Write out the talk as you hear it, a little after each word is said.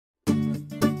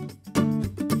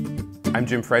I'm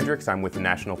Jim Fredericks. I'm with the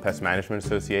National Pest Management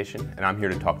Association, and I'm here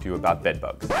to talk to you about bed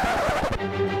bugs.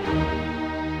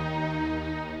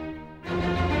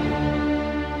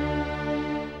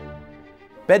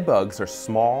 Bed bugs are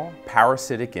small,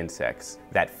 parasitic insects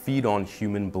that feed on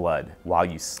human blood while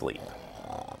you sleep.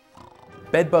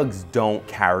 Bed bugs don't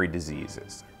carry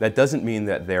diseases. That doesn't mean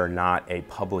that they're not a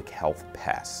public health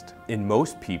pest. In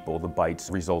most people, the bites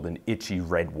result in itchy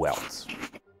red welts.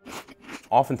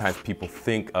 Oftentimes people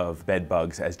think of bed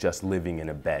bugs as just living in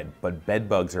a bed, but bed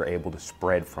bugs are able to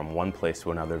spread from one place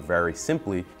to another very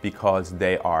simply because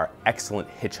they are excellent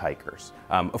hitchhikers.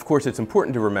 Of course, it's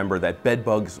important to remember that bed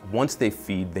bugs, once they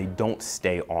feed, they don't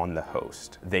stay on the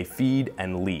host. They feed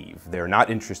and leave. They're not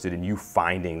interested in you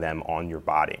finding them on your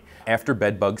body. After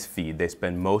bed bugs feed, they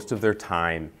spend most of their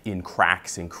time in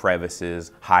cracks and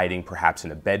crevices, hiding perhaps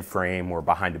in a bed frame or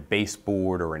behind a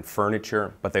baseboard or in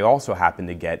furniture, but they also happen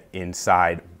to get inside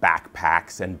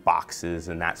backpacks and boxes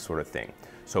and that sort of thing.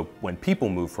 So when people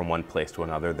move from one place to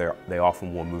another, they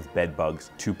often will move bed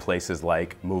bugs to places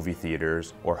like movie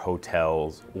theaters or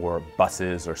hotels or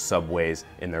buses or subways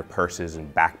in their purses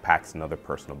and backpacks and other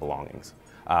personal belongings.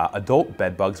 Adult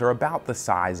bed bugs are about the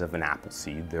size of an apple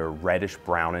seed. They're reddish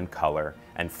brown in color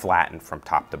and flattened from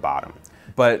top to bottom.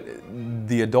 But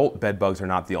the adult bed bugs are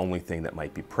not the only thing that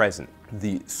might be present.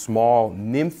 The small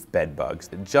nymph bed bugs,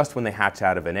 just when they hatch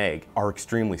out of an egg, are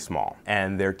extremely small,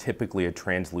 and they're typically a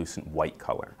translucent white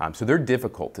color. So they're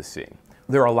difficult to see.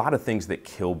 There are a lot of things that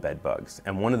kill bed bugs,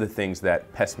 and one of the things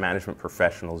that pest management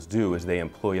professionals do is they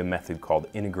employ a method called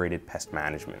integrated pest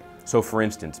management. So for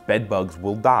instance, bed bugs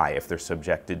will die if they're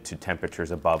subjected to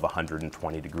temperatures above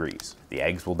 120 degrees. The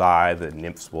eggs will die, the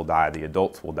nymphs will die, the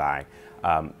adults will die.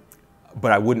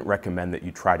 But I wouldn't recommend that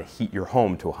you try to heat your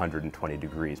home to 120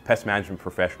 degrees. Pest management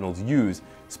professionals use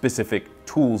specific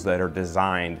tools that are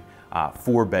designed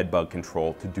for bed bug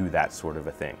control to do that sort of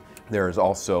a thing. There is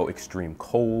also extreme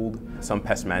cold. Some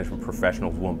pest management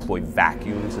professionals will employ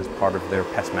vacuums as part of their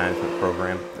pest management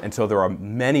program. And so there are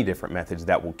many different methods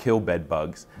that will kill bed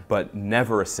bugs, but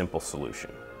never a simple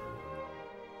solution.